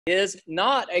is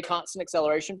not a constant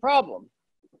acceleration problem,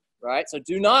 right? So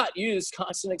do not use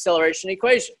constant acceleration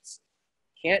equations.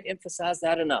 Can't emphasize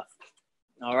that enough,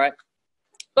 all right?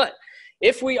 But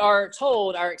if we are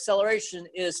told our acceleration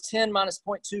is 10 minus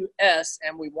 0.2 s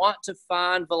and we want to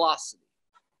find velocity,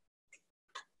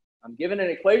 I'm given an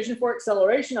equation for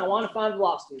acceleration. I want to find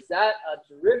velocity. Is that a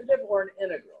derivative or an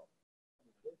integral?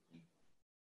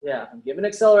 Yeah, I'm given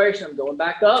acceleration. I'm going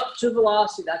back up to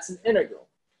velocity. That's an integral.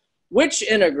 Which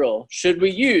integral should we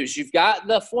use? You've got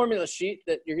the formula sheet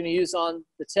that you're going to use on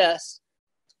the test.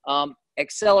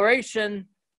 Acceleration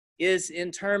is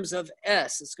in terms of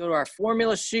s. Let's go to our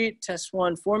formula sheet, test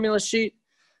 1 formula sheet.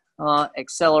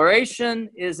 Acceleration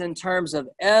is in terms of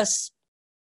s,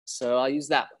 so I'll use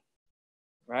that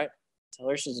one, right?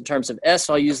 Acceleration is in terms of s,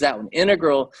 so I'll use that one.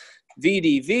 Integral v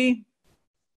dv.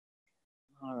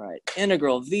 All right,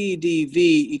 integral v dv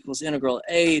equals integral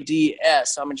a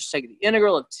ds. So I'm going to just take the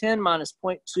integral of 10 minus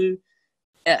 0.2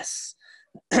 s.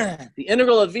 The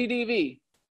integral of v dv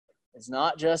is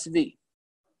not just v,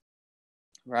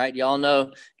 right? Y'all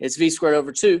know it's v squared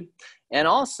over 2. And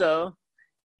also,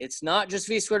 it's not just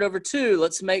v squared over 2.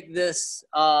 Let's make this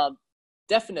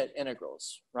definite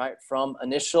integrals, right? From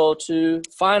initial to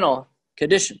final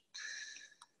condition.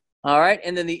 All right,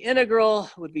 and then the integral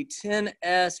would be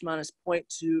 10s minus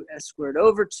 0.2 s squared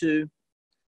over 2.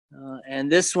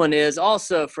 And this one is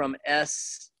also from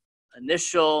s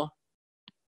initial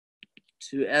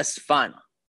to s final.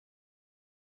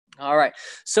 All right,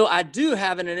 so I do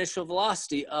have an initial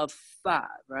velocity of 5,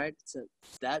 right? So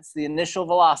that's the initial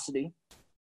velocity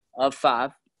of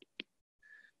 5.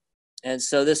 And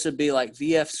so this would be like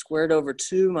vf squared over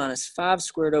 2 minus 5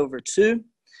 squared over 2.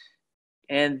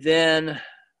 And then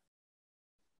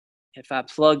if I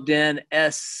plugged in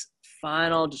s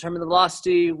final, determine the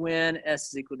velocity when s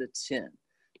is equal to 10.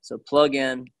 So plug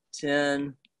in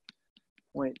 10.2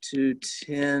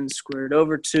 10 squared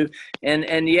over 2.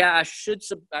 And yeah, I should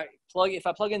if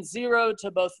I plug in 0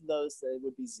 to both of those, they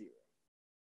would be 0.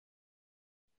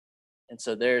 And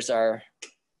so there's our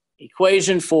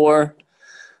equation for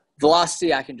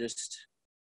velocity. I can just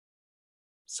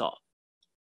solve,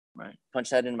 right? Punch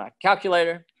that in my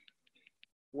calculator.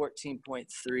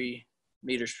 14.3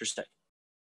 meters per second.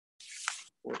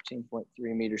 14.3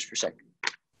 meters per second.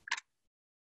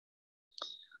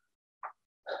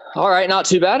 All right, not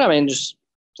too bad. I mean, just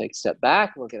take a step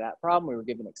back, look at that problem. We were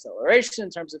given acceleration in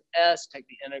terms of s, take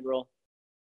the integral,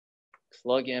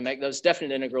 plug in, make those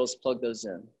definite integrals, plug those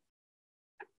in.